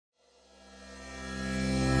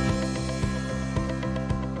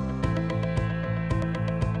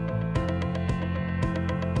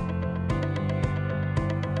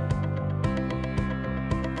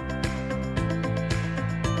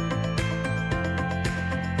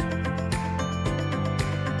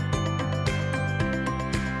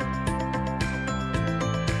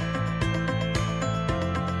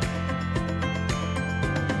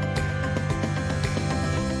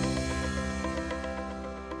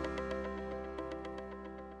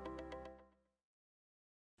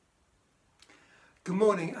Good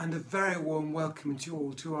morning and a very warm welcome to you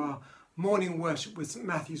all to our morning worship with St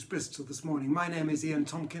Matthews Bristol this morning. My name is Ian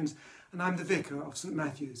Tomkins and I'm the Vicar of St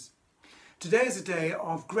Matthews. Today is a day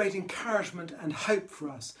of great encouragement and hope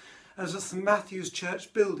for us as the St Matthews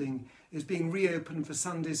Church building is being reopened for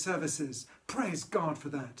Sunday services. Praise God for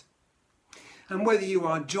that. And whether you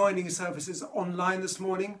are joining services online this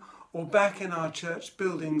morning or back in our church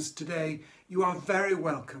buildings today, you are very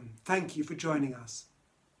welcome. Thank you for joining us.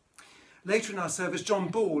 Later in our service, John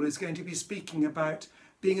Ball is going to be speaking about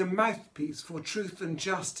being a mouthpiece for truth and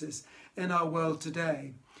justice in our world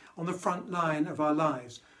today, on the front line of our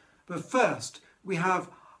lives. But first, we have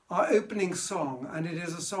our opening song, and it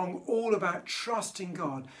is a song all about trusting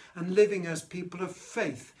God and living as people of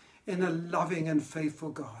faith in a loving and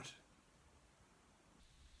faithful God.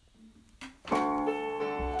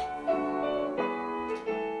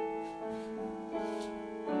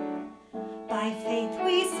 By faith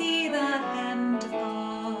we see the hand of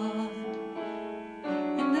God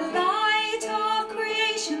in the light of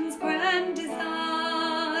creation's grand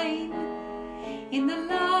design, in the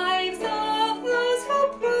lives of those who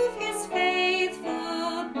prove his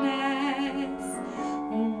faithfulness,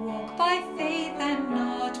 who walk by faith and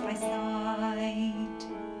not by sight.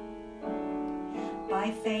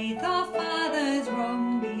 By faith our fathers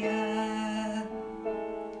roamed the earth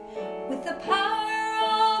with the power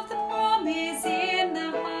is in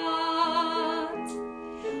the heart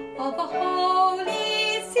of a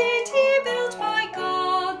holy city built by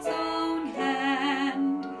God's own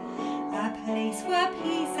hand, a place where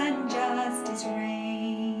peace and justice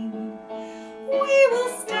reign. We will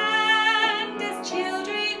stand as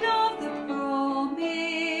children of the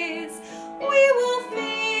promise. We will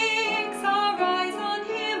fix our eyes on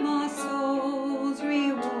him, our soul's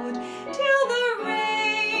reward, till the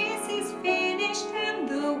race is finished and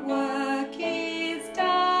the work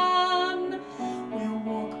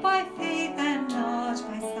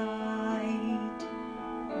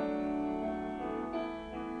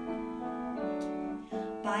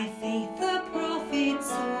by faith the prophets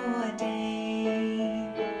saw a day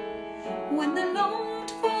when the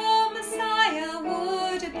longed-for Messiah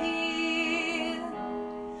would appear,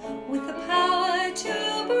 with the power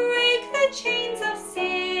to break the chains of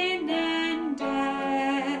sin and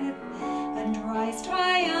death, and rise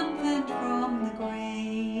triumphant from the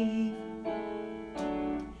grave.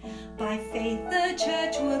 By faith the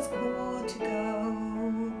church was called to go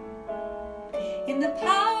in the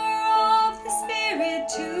power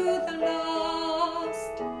to the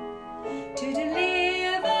lost, to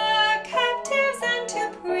deliver captives and to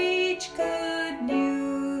preach good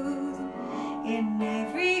news in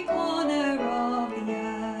every corner of the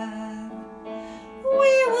earth.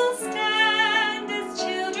 We will stand as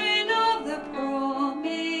children of the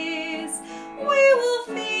promise. We will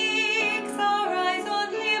fix our eyes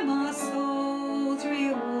on him, our soul's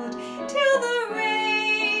reward, till the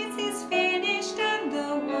race is finished and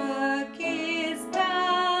the work is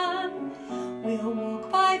done. We'll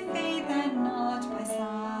walk by faith and not by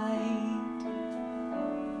sight.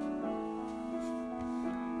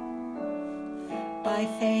 By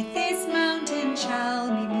faith this mountain shall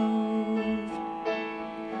be moved,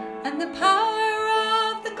 and the power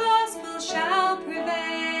of the gospel shall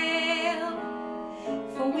prevail.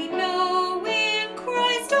 For we know in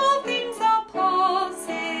Christ all things are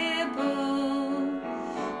possible,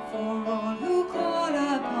 for all who call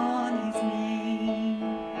upon his name.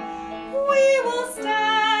 We will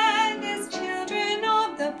stand as children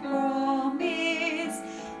of the promise.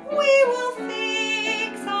 We will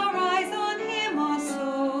fix our eyes on him, our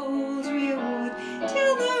soul's reward,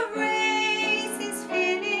 till the race is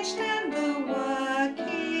finished and the work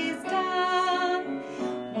is done.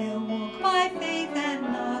 We'll walk by faith and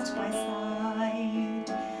not by sight.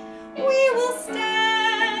 We will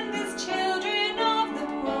stand as children of the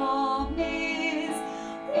promise.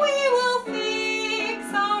 We will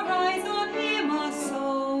fix our eyes on him, our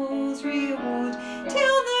soul's reward,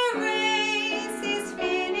 till the race is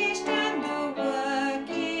finished and the work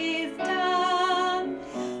is done.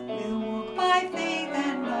 We'll walk by faith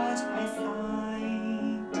and not by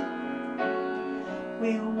sight.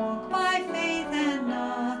 We'll walk by faith and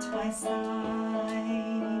not by sight.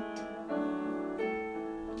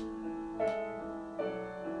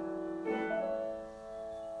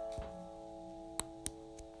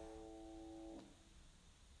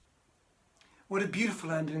 What a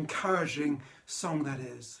beautiful and encouraging song that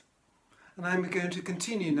is. And I'm going to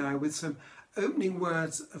continue now with some opening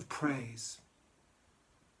words of praise.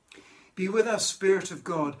 Be with us, Spirit of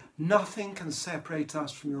God. Nothing can separate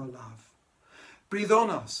us from your love. Breathe on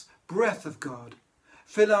us, breath of God.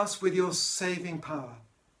 Fill us with your saving power.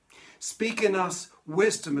 Speak in us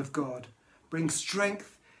wisdom of God. Bring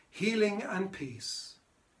strength, healing and peace.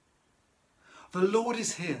 The Lord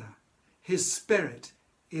is here. His Spirit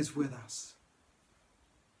is with us.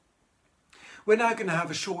 We're now going to have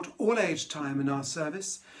a short all-age time in our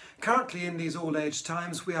service. Currently in these all-age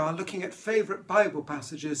times we are looking at favourite Bible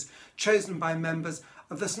passages chosen by members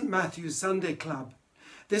of the St Matthews Sunday Club.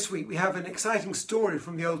 This week we have an exciting story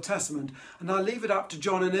from the Old Testament, and I'll leave it up to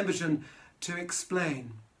John and Imogen to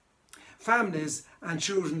explain. Families and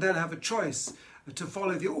children then have a choice to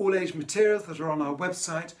follow the all-age materials that are on our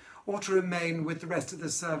website, or to remain with the rest of the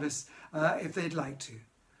service if they'd like to.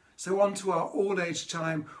 So on to our all-age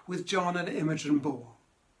time with John and Imogen Ball.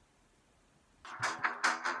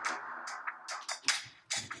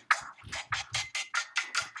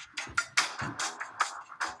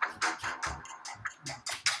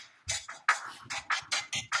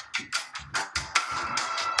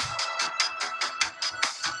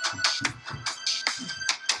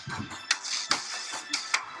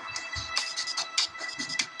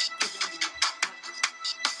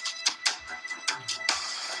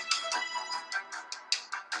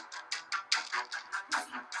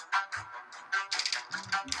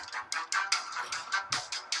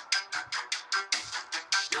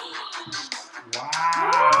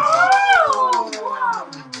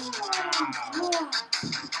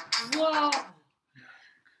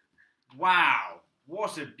 Wow,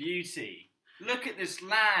 what a beauty. Look at this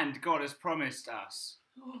land God has promised us.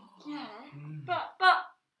 Yeah, but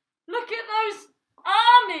look at those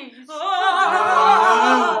armies.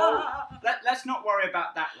 Let's not worry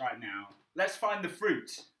about that right now. Let's find the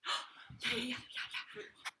fruit. Yeah.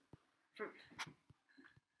 Fruit.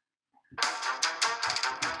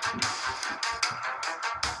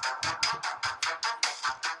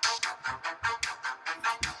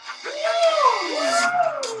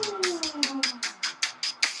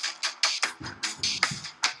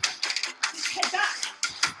 Head back.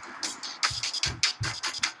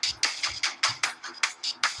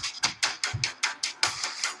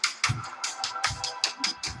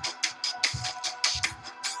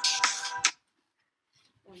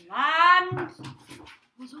 The land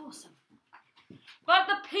was awesome, but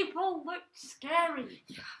the people looked scary,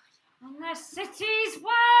 and their cities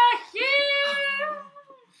were huge.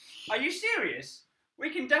 Are you serious? We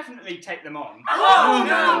can definitely take them on. Oh,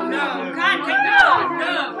 no. Can't take No.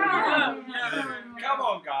 no. Come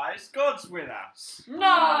on, guys. God's with us. No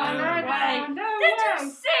way. Did you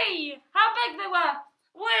see how big they were?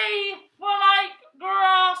 We were like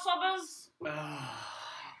grasshoppers.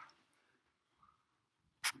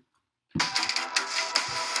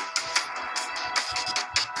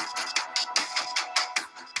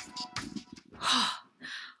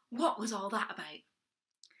 What was all that about?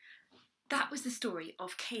 That was the story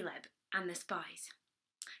of Caleb and the spies.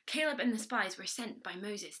 Caleb and the spies were sent by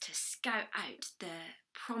Moses to scout out the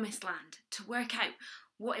promised land, to work out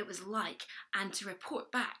what it was like, and to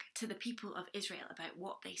report back to the people of Israel about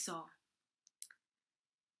what they saw.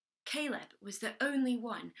 Caleb was the only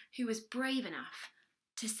one who was brave enough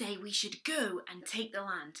to say we should go and take the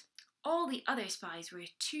land. All the other spies were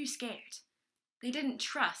too scared. They didn't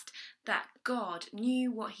trust that God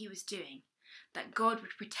knew what he was doing, that God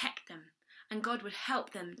would protect them, and God would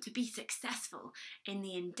help them to be successful in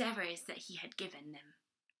the endeavours that he had given them.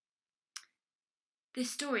 This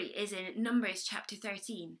story is in Numbers chapter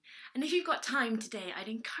 13, and if you've got time today, I'd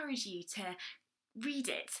encourage you to read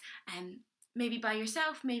it, maybe by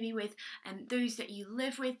yourself, maybe with those that you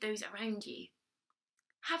live with, those around you.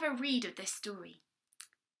 Have a read of this story,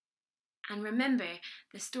 and remember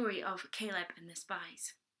the story of Caleb and the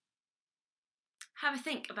spies. Have a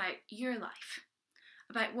think about your life,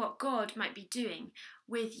 about what God might be doing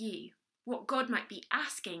with you, what God might be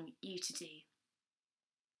asking you to do.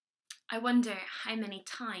 I wonder how many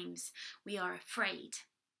times we are afraid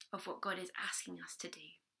of what God is asking us to do.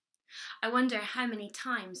 I wonder how many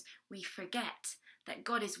times we forget that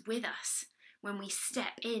God is with us when we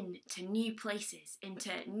step into new places,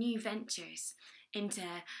 into new ventures, into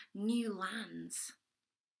new lands.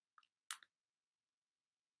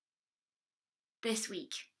 This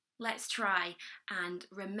week, let's try and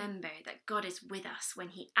remember that God is with us when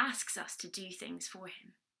he asks us to do things for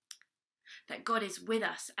him. That God is with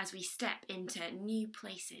us as we step into new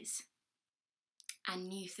places and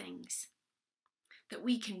new things. That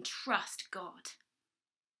we can trust God.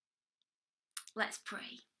 Let's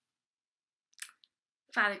pray.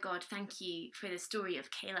 Father God, thank you for the story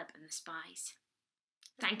of Caleb and the spies.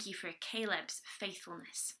 Thank you for Caleb's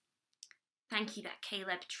faithfulness. Thank you that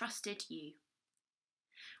Caleb trusted you.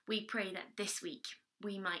 We pray that this week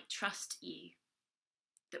we might trust you,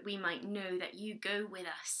 that we might know that you go with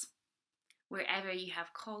us, wherever you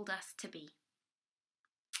have called us to be.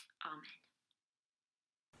 Amen.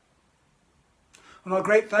 Well, our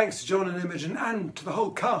great thanks to John and Imogen and to the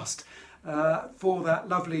whole cast for that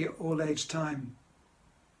lovely all-age time.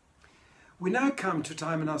 We now come to a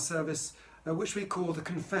time in our service which we call the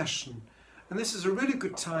confession. And this is a really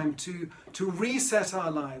good time to reset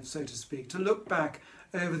our lives, so to speak, to look back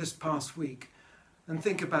over this past week and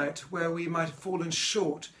think about where we might have fallen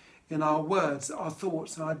short in our words, our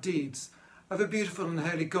thoughts, our deeds of a beautiful and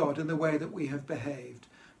holy God in the way that we have behaved.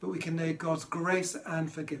 But we can know God's grace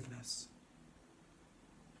and forgiveness.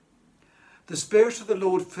 The Spirit of the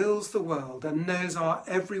Lord fills the world and knows our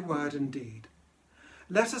every word and deed.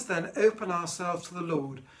 Let us then open ourselves to the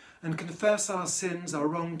Lord and confess our sins, our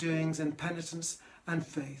wrongdoings in penitence and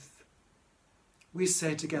faith. We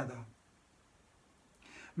say together,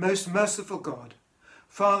 Most merciful God,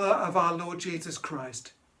 Father of our Lord Jesus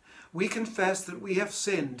Christ, we confess that we have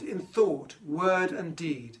sinned in thought, word and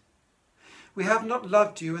deed. We have not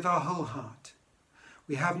loved you with our whole heart.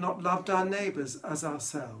 We have not loved our neighbours as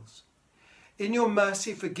ourselves. In your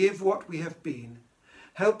mercy, forgive what we have been.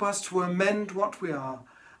 Help us to amend what we are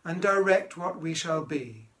and direct what we shall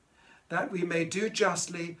be, that we may do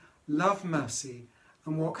justly, love mercy,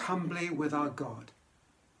 and walk humbly with our God.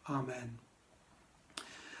 Amen.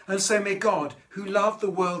 And so may God, who loved the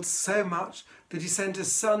world so much that he sent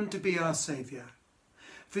his Son to be our Saviour,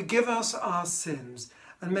 forgive us our sins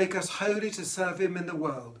and make us holy to serve him in the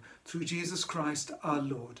world, through Jesus Christ our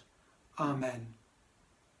Lord. Amen.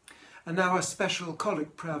 And now a special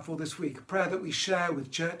collect prayer for this week, a prayer that we share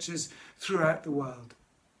with churches throughout the world.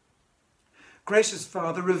 Gracious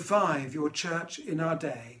Father, revive your church in our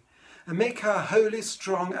day and make her holy,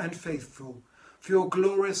 strong and faithful for your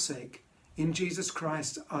glorious sake, in Jesus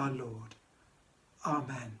Christ our Lord.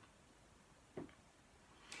 Amen.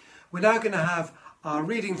 We're now going to have our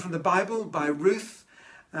reading from the Bible by Ruth,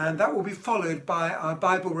 and that will be followed by our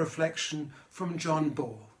Bible reflection from John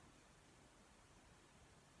Ball.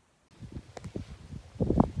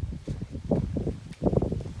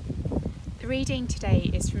 The reading today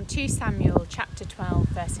is from 2 Samuel chapter 12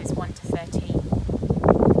 verses 1 to 13.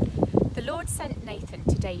 The Lord sent Nathan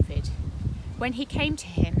to David. When he came to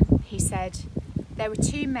him, he said, There were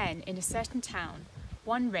 2 men in a certain town,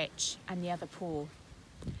 one rich and the other poor.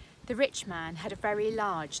 The rich man had a very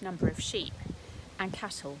large number of sheep and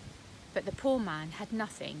cattle, but the poor man had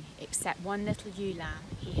nothing except one little ewe lamb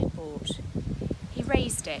he had bought. He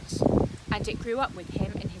raised it, and it grew up with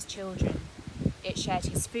him and his children. It shared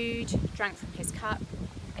his food, drank from his cup,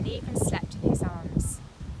 and even slept in his arms.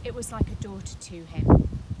 It was like a daughter to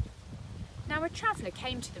him. Now a traveller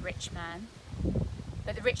came to the rich man,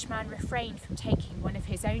 but the rich man refrained from taking one of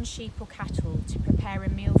his own sheep or cattle to prepare a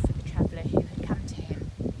meal for the traveller who had come to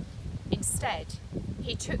him. Instead,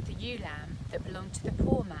 he took the ewe lamb that belonged to the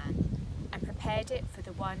poor man and prepared it for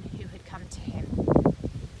the one who had come to him.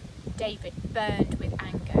 David burned with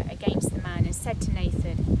anger against the man and said to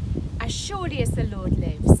Nathan, As surely as the Lord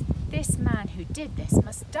lives, this man who did this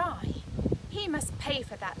must die. He must pay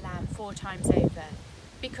for that lamb 4 times over,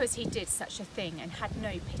 because he did such a thing and had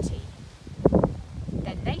no pity.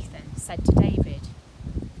 Then Nathan said to David,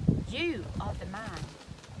 You are the man.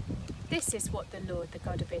 This is what the Lord, the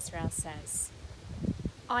God of Israel, says.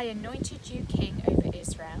 I anointed you king over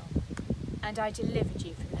Israel, and I delivered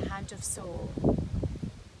you from the hand of Saul.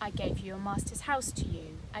 I gave your master's house to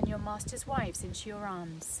you, and your master's wives into your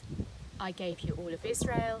arms. I gave you all of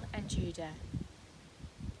Israel and Judah.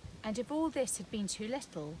 And if all this had been too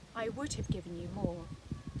little, I would have given you more.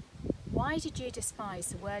 Why did you despise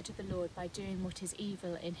the word of the Lord by doing what is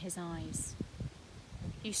evil in his eyes?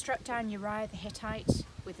 You struck down Uriah the Hittite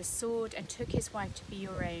with a sword and took his wife to be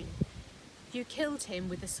your own. You killed him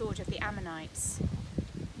with the sword of the Ammonites.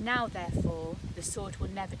 Now, therefore, the sword will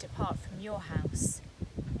never depart from your house,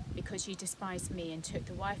 because you despised me and took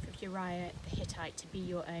the wife of Uriah the Hittite to be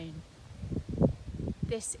your own.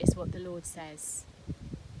 This is what the Lord says.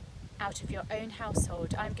 Out of your own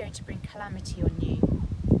household I am going to bring calamity on you.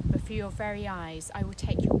 Before your very eyes I will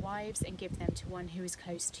take your wives and give them to one who is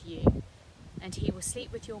close to you, and he will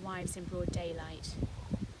sleep with your wives in broad daylight.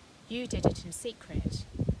 You did it in secret,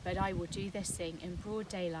 but I will do this thing in broad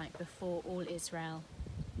daylight before all Israel.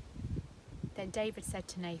 Then David said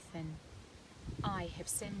to Nathan, I have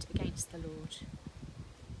sinned against the Lord.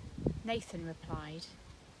 Nathan replied,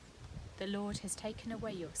 The Lord has taken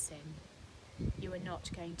away your sin. You are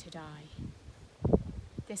not going to die.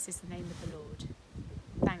 This is the name of the Lord.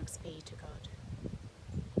 Thanks be to God.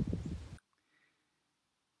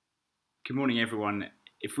 Good morning, everyone.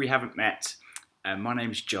 If we haven't met, my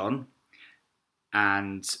name's John,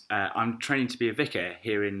 and I'm training to be a vicar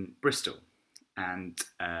here in Bristol. and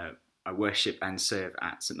I worship and serve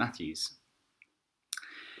at St Matthews.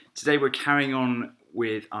 Today we're carrying on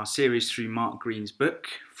with our series through Mark Greene's book,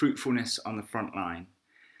 Fruitfulness on the Frontline.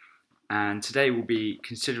 And today we'll be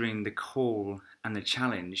considering the call and the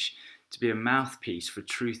challenge to be a mouthpiece for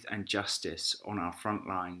truth and justice on our front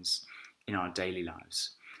lines in our daily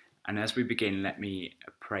lives. And as we begin, let me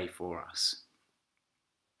pray for us.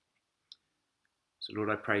 So Lord,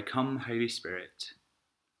 I pray, come Holy Spirit,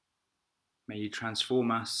 may you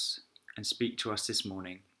transform us and speak to us this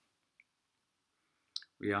morning.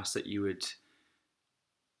 We ask that you would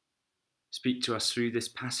speak to us through this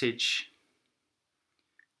passage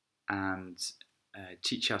and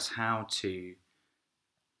teach us how to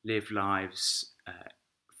live lives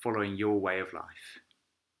following your way of life.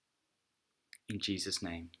 In Jesus'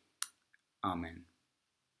 name, amen.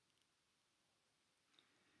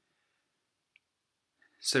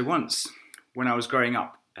 So once, when I was growing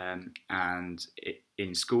up and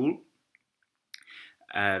in school,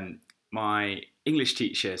 my English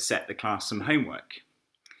teacher set the class some homework.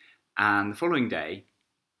 And the following day,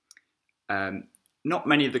 not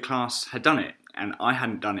many of the class had done it, and I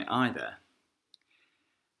hadn't done it either.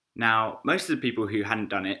 Now, most of the people who hadn't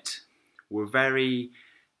done it were very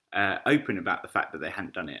open about the fact that they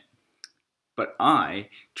hadn't done it. But I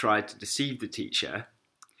tried to deceive the teacher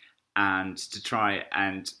and to try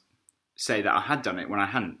and say that I had done it when I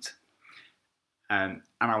hadn't. And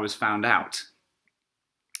I was found out.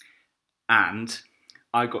 And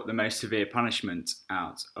I got the most severe punishment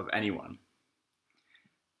out of anyone.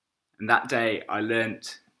 And that day I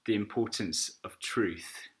learnt the importance of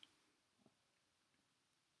truth.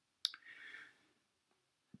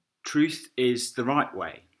 Truth is the right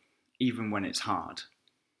way, even when it's hard.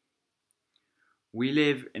 We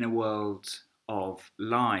live in a world of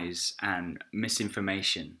lies and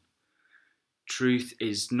misinformation. Truth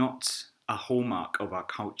is not a hallmark of our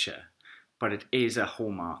culture, but it is a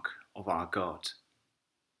hallmark of our God.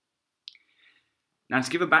 Now, to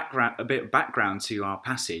give a bit of background to our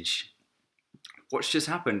passage, what's just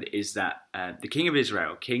happened is that the King of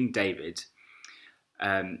Israel, King David,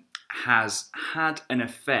 has had an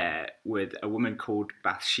affair with a woman called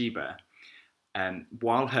Bathsheba,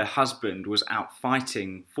 while her husband was out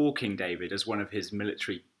fighting for King David as one of his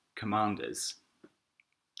military commanders.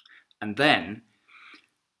 And then,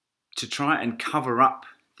 to try and cover up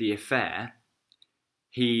the affair,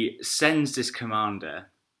 he sends this commander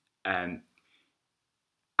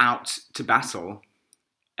out to battle,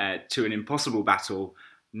 to an impossible battle,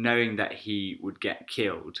 knowing that he would get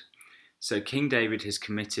killed. So King David has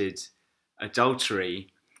committed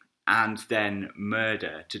adultery and then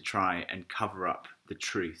murder to try and cover up the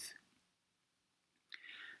truth.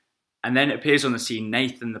 And then appears on the scene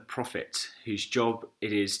Nathan the prophet, whose job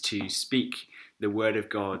it is to speak the word of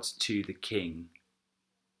God to the king.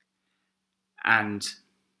 And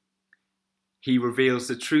he reveals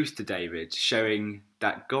the truth to David, showing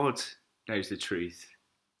that God knows the truth.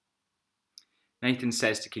 Nathan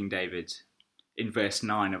says to King David, in verse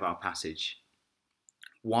 9 of our passage,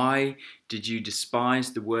 "Why did you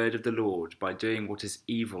despise the word of the Lord by doing what is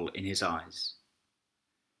evil in his eyes?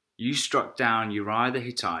 You struck down Uriah the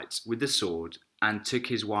Hittite with the sword and took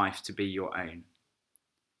his wife to be your own.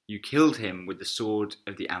 You killed him with the sword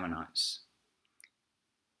of the Ammonites."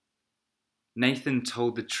 Nathan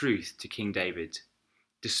told the truth to King David,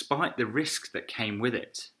 despite the risk that came with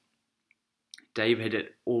it. David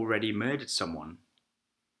had already murdered someone.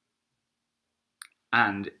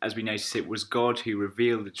 And, as we notice, it was God who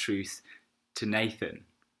revealed the truth to Nathan.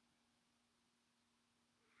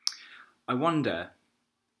 I wonder,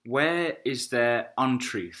 where is there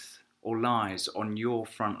untruth or lies on your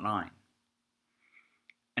front line?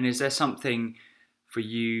 And is there something for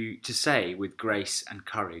you to say with grace and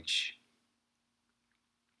courage?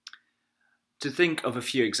 To think of a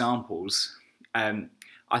few examples,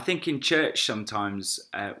 I think in church sometimes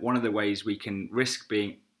one of the ways we can risk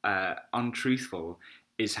being untruthful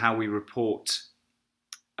is how we report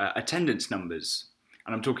attendance numbers.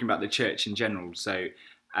 And I'm talking about the church in general, so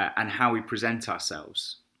and how we present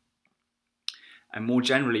ourselves. And more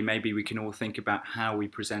generally, maybe we can all think about how we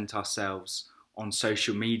present ourselves on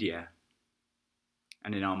social media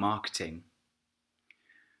and in our marketing.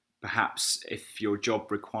 Perhaps if your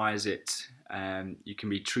job requires it, you can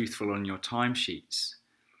be truthful on your timesheets.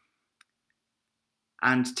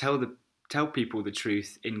 And tell people the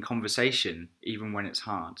truth in conversation, even when it's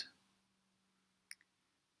hard.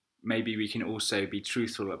 Maybe we can also be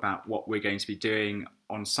truthful about what we're going to be doing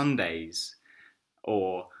on Sundays,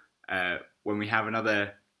 or when we have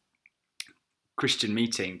another Christian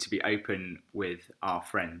meeting, to be open with our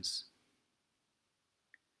friends.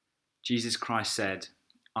 Jesus Christ said,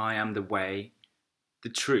 "I am the way, the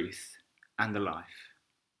truth, and the life."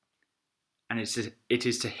 And it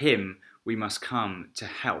is to him we must come to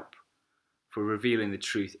help for revealing the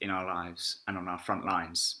truth in our lives and on our front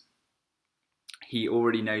lines. He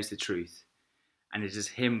already knows the truth, and it is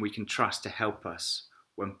him we can trust to help us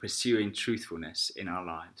when pursuing truthfulness in our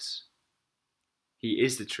lives. He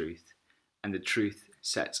is the truth, and the truth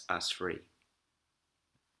sets us free.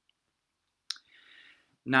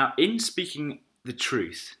 Now, in speaking the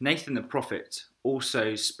truth, Nathan the prophet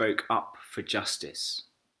also spoke up for justice.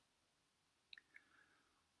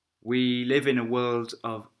 We live in a world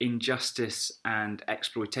of injustice and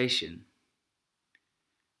exploitation.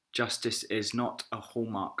 Justice is not a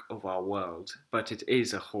hallmark of our world, but it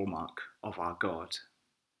is a hallmark of our God.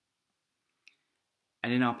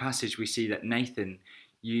 And in our passage, we see that Nathan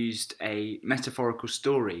used a metaphorical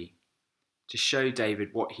story to show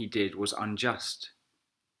David what he did was unjust.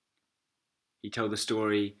 He told the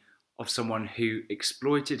story of someone who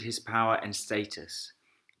exploited his power and status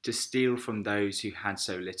to steal from those who had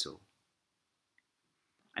so little.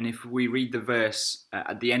 And if we read the verse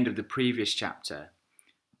at the end of the previous chapter,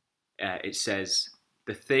 it says,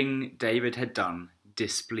 "The thing David had done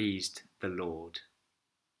displeased the Lord."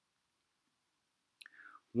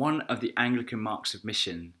 One of the Anglican marks of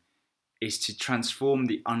mission is to transform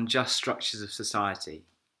the unjust structures of society,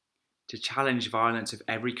 to challenge violence of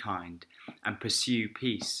every kind, and pursue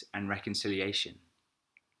peace and reconciliation.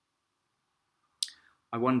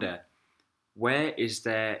 I wonder, where is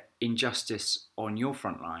there injustice on your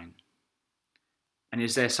front line? And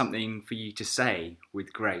is there something for you to say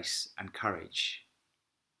with grace and courage?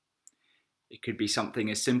 It could be something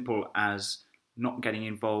as simple as not getting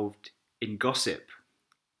involved in gossip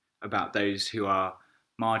about those who are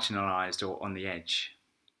marginalised or on the edge.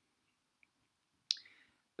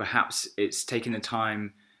 Perhaps it's taking the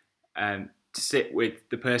time to sit with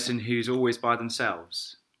the person who's always by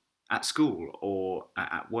themselves at school or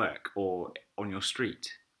at work or on your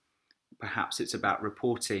street. Perhaps it's about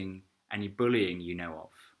reporting any bullying you know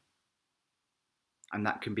of. And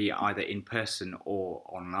that can be either in person or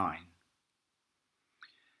online.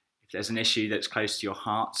 If there's an issue that's close to your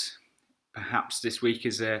heart, perhaps this week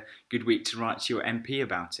is a good week to write to your MP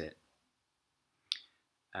about it.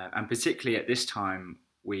 And particularly at this time,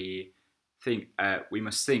 we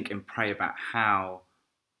must think and pray about how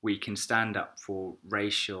we can stand up for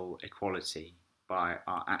racial equality by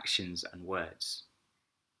our actions and words.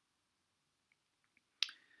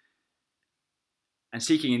 And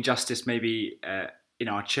seeking injustice maybe in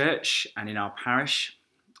our church and in our parish,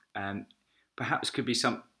 perhaps could be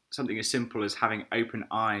something as simple as having open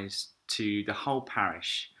eyes to the whole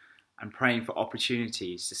parish and praying for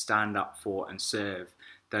opportunities to stand up for and serve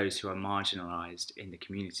those who are marginalised in the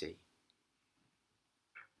community.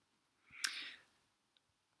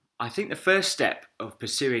 I think the first step of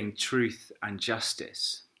pursuing truth and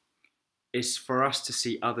justice is for us to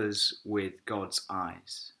see others with God's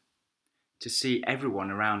eyes, to see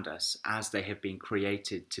everyone around us as they have been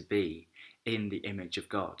created to be in the image of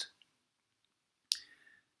God.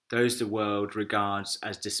 Those the world regards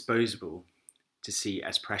as disposable, to see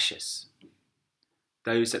as precious.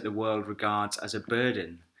 Those that the world regards as a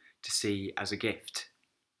burden, to see as a gift.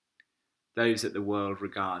 Those that the world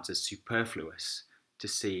regards as superfluous, to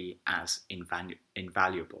see as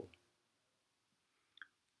invaluable.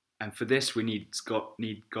 And for this we need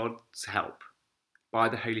God's help by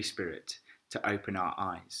the Holy Spirit to open our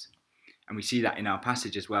eyes. And we see that in our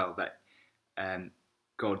passage as well, that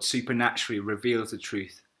God supernaturally reveals the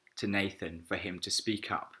truth to Nathan for him to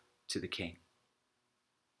speak up to the king.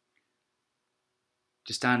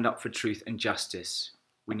 To stand up for truth and justice,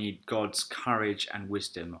 we need God's courage and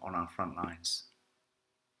wisdom on our front lines.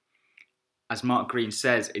 As Mark Greene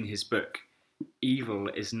says in his book, evil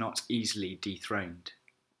is not easily dethroned.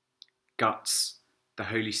 Guts, the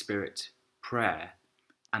Holy Spirit, prayer,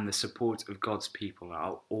 and the support of God's people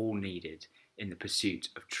are all needed in the pursuit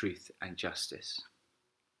of truth and justice.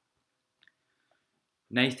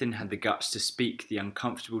 Nathan had the guts to speak the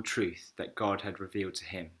uncomfortable truth that God had revealed to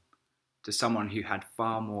him, to someone who had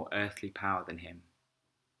far more earthly power than him.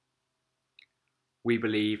 We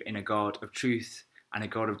believe in a God of truth and a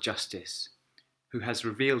God of justice, who has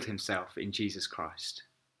revealed himself in Jesus Christ.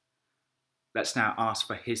 Let's now ask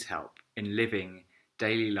for his help in living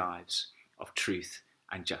daily lives of truth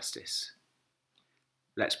and justice.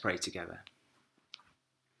 Let's pray together.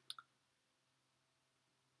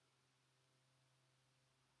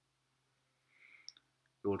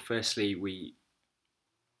 Lord, firstly, we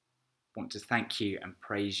want to thank you and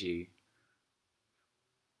praise you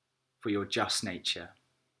for your just nature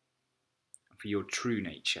and for your true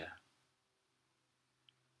nature,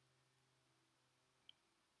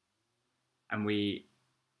 and we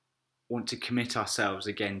want to commit ourselves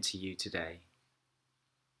again to you today.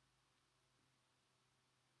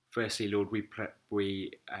 Firstly, Lord,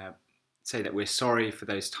 we say that we're sorry for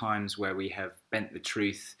those times where we have bent the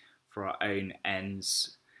truth for our own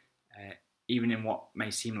ends, even in what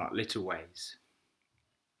may seem like little ways,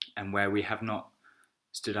 and where we have not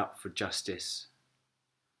stood up for justice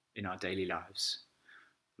in our daily lives.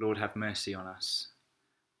 Lord, have mercy on us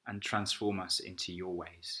and transform us into your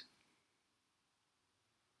ways.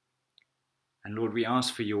 And Lord, we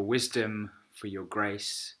ask for your wisdom, for your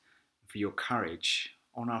grace, for your courage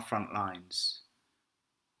on our front lines.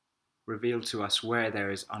 Reveal to us where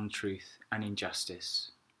there is untruth and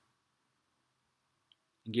injustice.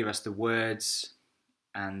 And give us the words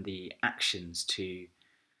and the actions to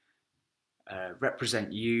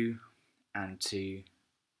represent you and to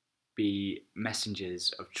be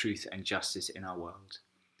messengers of truth and justice in our world.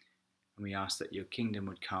 And we ask that your kingdom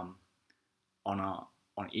would come on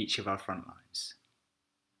each of our front lines.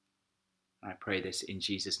 And I pray this in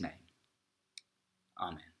Jesus' name.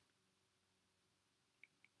 Amen.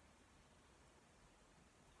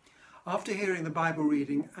 After hearing the Bible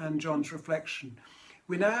reading and John's reflection,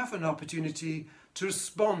 we now have an opportunity to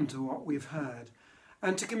respond to what we've heard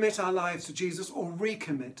and to commit our lives to Jesus, or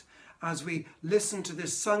recommit, as we listen to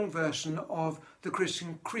this sung version of the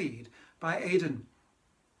Christian Creed by Aidan.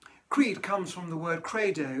 Creed comes from the word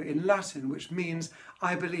credo in Latin, which means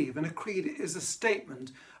I believe, and a creed is a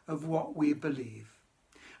statement of what we believe.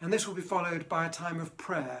 And this will be followed by a time of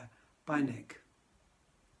prayer by Nick.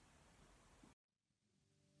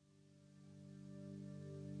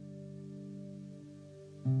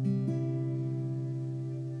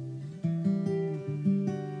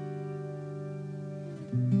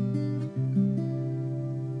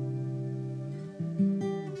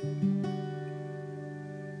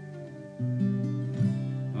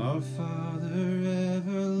 Our Father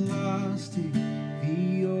everlasting,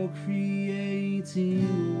 the all-creating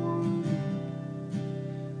one,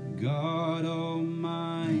 God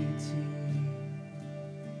Almighty,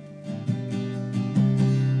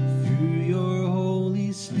 through your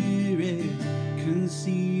Holy Spirit,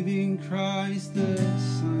 conceiving Christ the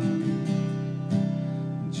Son,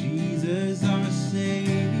 Jesus our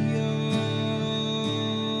Savior.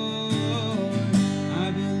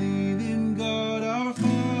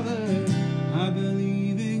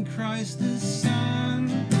 Christ the Son,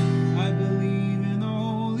 I believe in the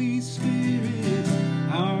Holy Spirit,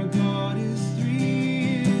 our God is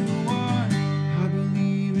three in one. I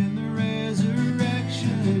believe in the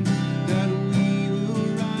resurrection, that we will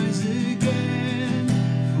rise again,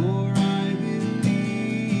 for I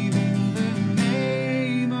believe in the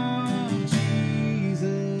name of Jesus.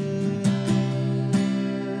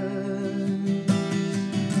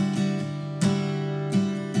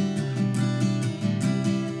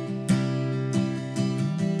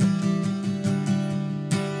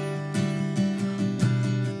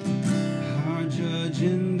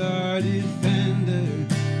 And our defender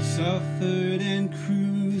suffered and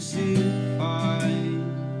crucified.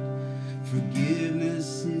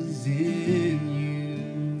 Forgiveness is in you.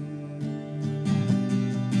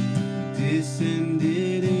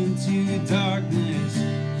 Descended into darkness,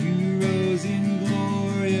 you rose in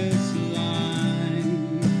glorious light,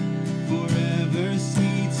 forever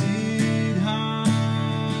seated high.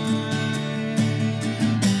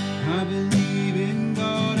 I believe in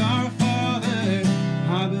God our Father,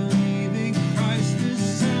 I believe in Christ the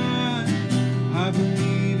Son, I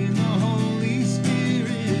believe in the Holy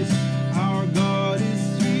Spirit, our God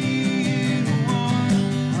is three in one.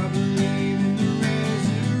 I believe in the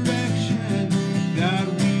resurrection, that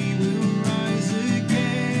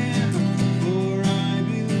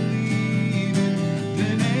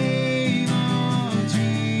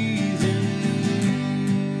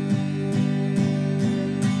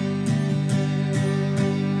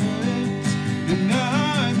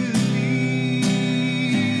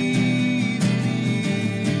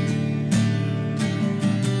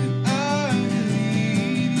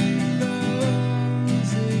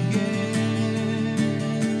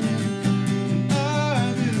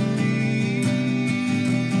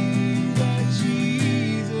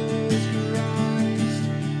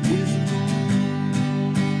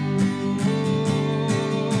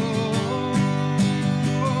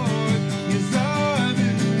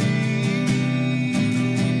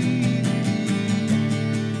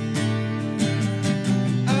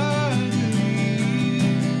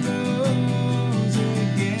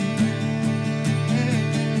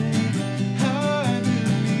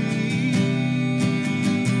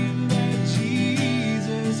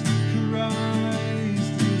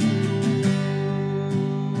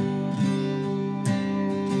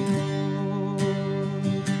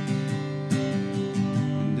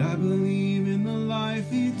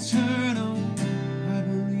life eternal. I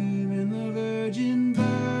believe in the virgin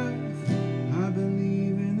birth. I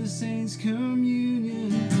believe in the saints'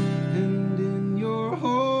 communion and in your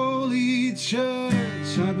holy church.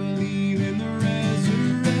 I believe in the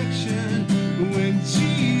resurrection when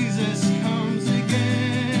Jesus comes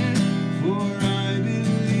again. For I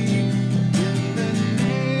believe in the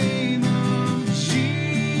name of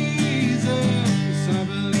Jesus. I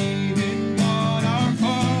believe in God our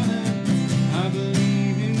Father. I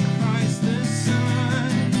believe in Christ the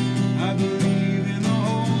Son. I believe in the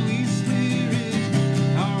Holy Spirit.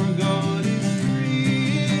 Our God is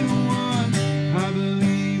three in one. I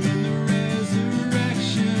believe in the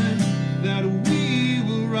resurrection, that we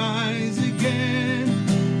will rise again.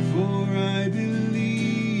 For I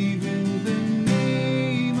believe in the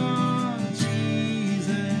name of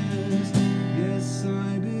Jesus. Yes,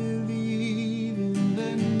 I believe in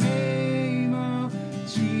the name of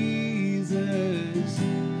Jesus.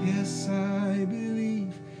 Yes, I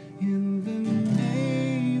believe in the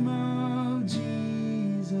name of Jesus.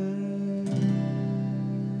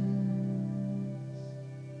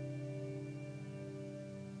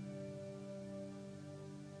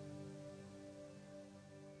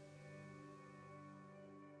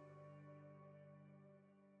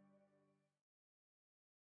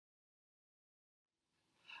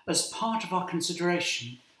 As part of our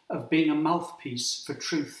consideration of being a mouthpiece for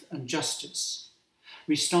truth and justice,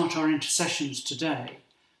 we start our intercessions today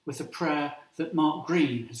with a prayer that Mark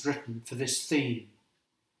Greene has written for this theme.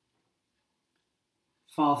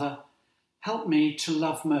 Father, help me to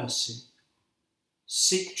love mercy,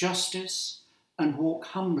 seek justice, and walk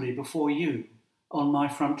humbly before you on my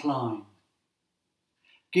front line.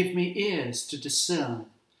 Give me ears to discern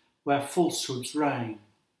where falsehoods reign,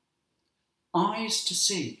 eyes to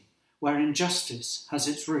see where injustice has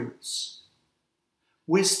its roots,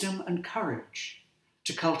 wisdom and courage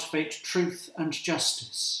to cultivate truth and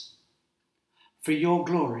justice. For your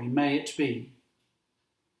glory may it be.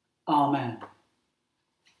 Amen.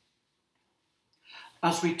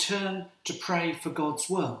 As we turn to pray for God's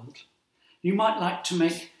world, you might like to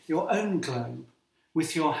make your own globe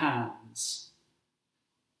with your hands.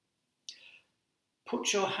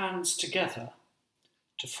 Put your hands together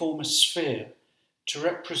to form a sphere to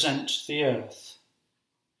represent the earth.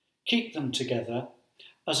 Keep them together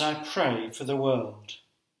as I pray for the world.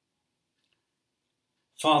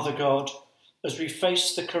 Father God, as we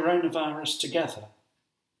face the coronavirus together,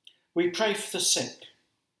 we pray for the sick,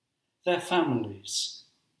 their families,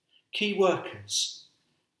 key workers,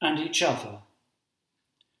 and each other,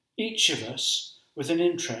 each of us with an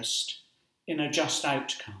interest in a just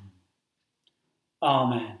outcome.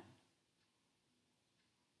 Amen.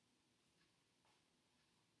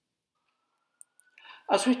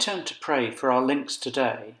 As we turn to pray for our links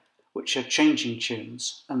today, which are Changing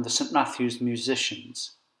Tunes and the St Matthews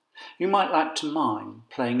musicians, you might like to mime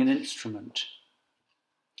playing an instrument.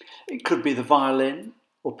 It could be the violin,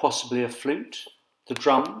 or possibly a flute, the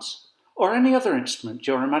drums, or any other instrument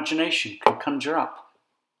your imagination can conjure up.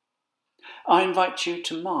 I invite you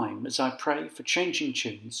to mime as I pray for Changing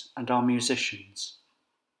Tunes and our musicians.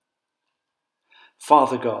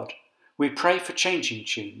 Father God, we pray for Changing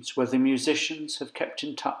Tunes, where the musicians have kept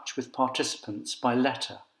in touch with participants by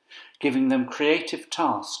letter, giving them creative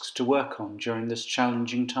tasks to work on during this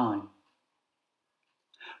challenging time.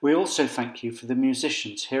 We also thank you for the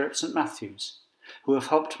musicians here at St Matthews, who have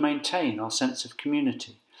helped maintain our sense of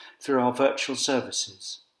community through our virtual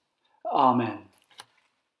services. Amen.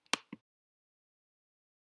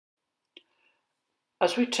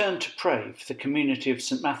 As we turn to pray for the community of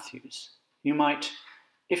St Matthews, you might,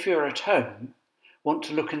 if you're at home, want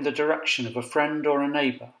to look in the direction of a friend or a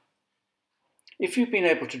neighbour. If you've been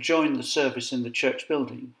able to join the service in the church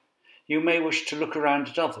building, you may wish to look around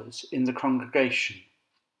at others in the congregation.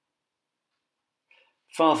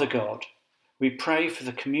 Father God, we pray for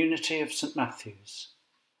the community of St Matthews.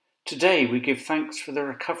 Today we give thanks for the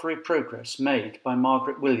recovery progress made by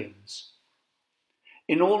Margaret Williams.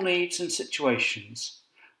 In all needs and situations,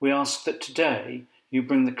 we ask that today you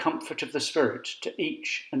bring the comfort of the Spirit to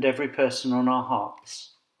each and every person on our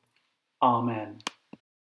hearts. Amen.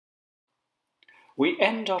 We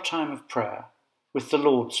end our time of prayer with the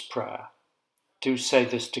Lord's Prayer. Do say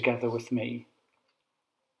this together with me.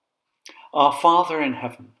 Our Father in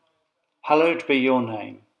heaven, hallowed be your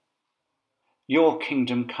name. Your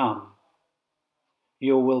kingdom come.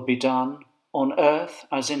 Your will be done on earth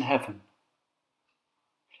as in heaven.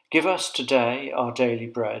 Give us today our daily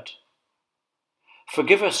bread.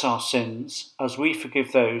 Forgive us our sins as we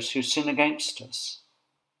forgive those who sin against us.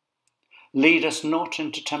 Lead us not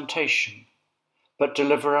into temptation, but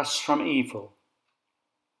deliver us from evil.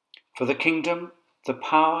 For the kingdom, the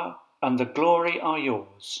power, and the glory are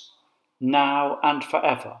yours, now and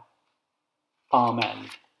forever. Amen.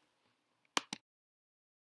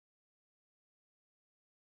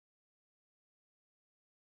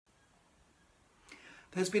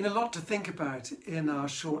 There's been a lot to think about in our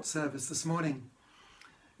short service this morning.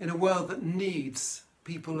 In a world that needs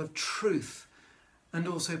people of truth and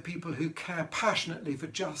also people who care passionately for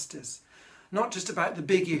justice, not just about the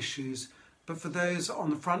big issues, but for those on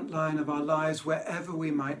the front line of our lives wherever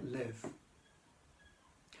we might live.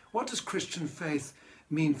 What does Christian faith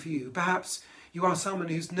mean for you? Perhaps you are someone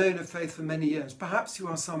who's known of faith for many years. Perhaps you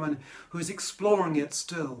are someone who is exploring it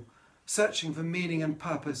still, searching for meaning and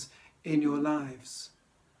purpose in your lives.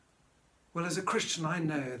 Well, as a Christian, I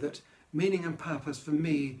know that meaning and purpose for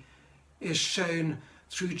me is shown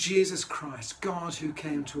through Jesus Christ, God who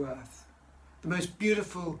came to earth, the most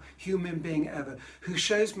beautiful human being ever, who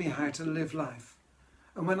shows me how to live life.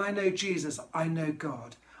 And when I know Jesus, I know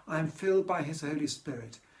God. I am filled by his Holy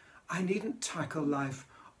Spirit. I needn't tackle life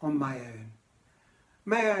on my own.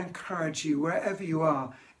 May I encourage you, wherever you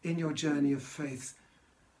are in your journey of faith,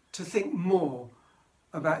 to think more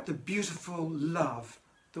about the beautiful love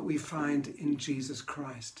that we find in Jesus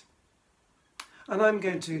Christ. And I'm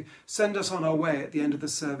going to send us on our way at the end of the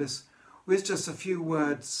service with just a few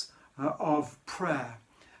words of prayer.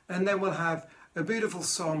 And then we'll have a beautiful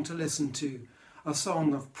song to listen to, a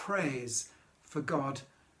song of praise for God,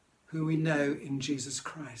 who we know in Jesus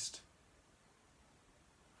Christ.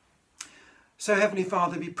 So, Heavenly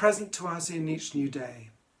Father, be present to us in each new day.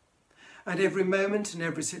 And every moment and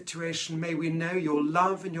every situation, may we know your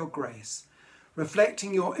love and your grace,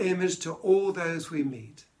 reflecting your image to all those we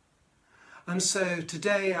meet. And so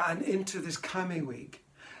today and into this coming week,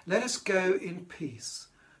 let us go in peace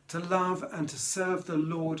to love and to serve the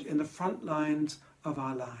Lord in the front lines of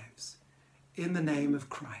our lives. In the name of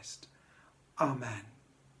Christ. Amen.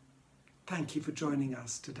 Thank you for joining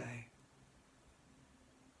us today.